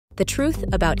The truth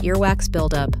about earwax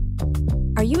buildup.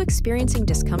 Are you experiencing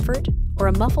discomfort or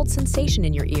a muffled sensation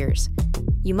in your ears?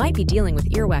 You might be dealing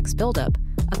with earwax buildup,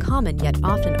 a common yet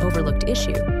often overlooked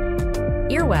issue.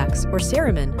 Earwax, or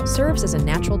cerumen, serves as a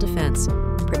natural defense,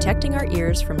 protecting our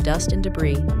ears from dust and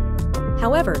debris.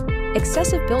 However,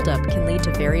 excessive buildup can lead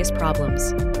to various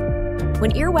problems.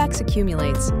 When earwax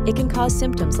accumulates, it can cause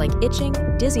symptoms like itching,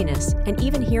 dizziness, and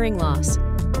even hearing loss.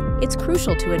 It's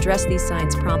crucial to address these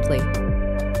signs promptly.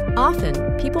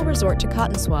 Often, people resort to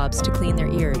cotton swabs to clean their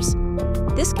ears.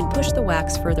 This can push the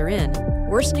wax further in,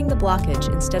 worsening the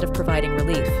blockage instead of providing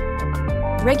relief.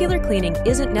 Regular cleaning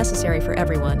isn't necessary for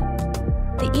everyone.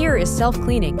 The ear is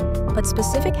self-cleaning, but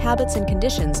specific habits and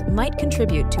conditions might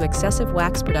contribute to excessive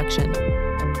wax production.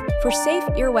 For safe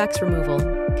earwax removal,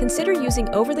 consider using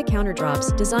over-the-counter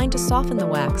drops designed to soften the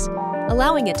wax,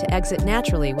 allowing it to exit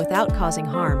naturally without causing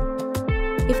harm.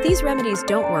 If these remedies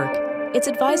don't work, it's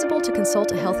advisable to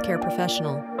consult a healthcare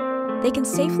professional. They can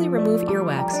safely remove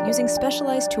earwax using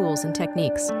specialized tools and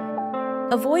techniques.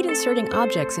 Avoid inserting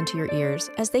objects into your ears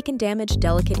as they can damage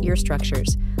delicate ear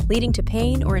structures, leading to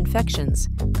pain or infections,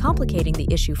 complicating the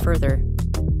issue further.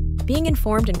 Being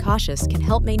informed and cautious can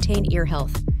help maintain ear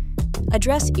health.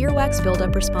 Address earwax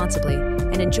buildup responsibly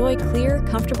and enjoy clear,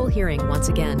 comfortable hearing once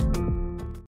again.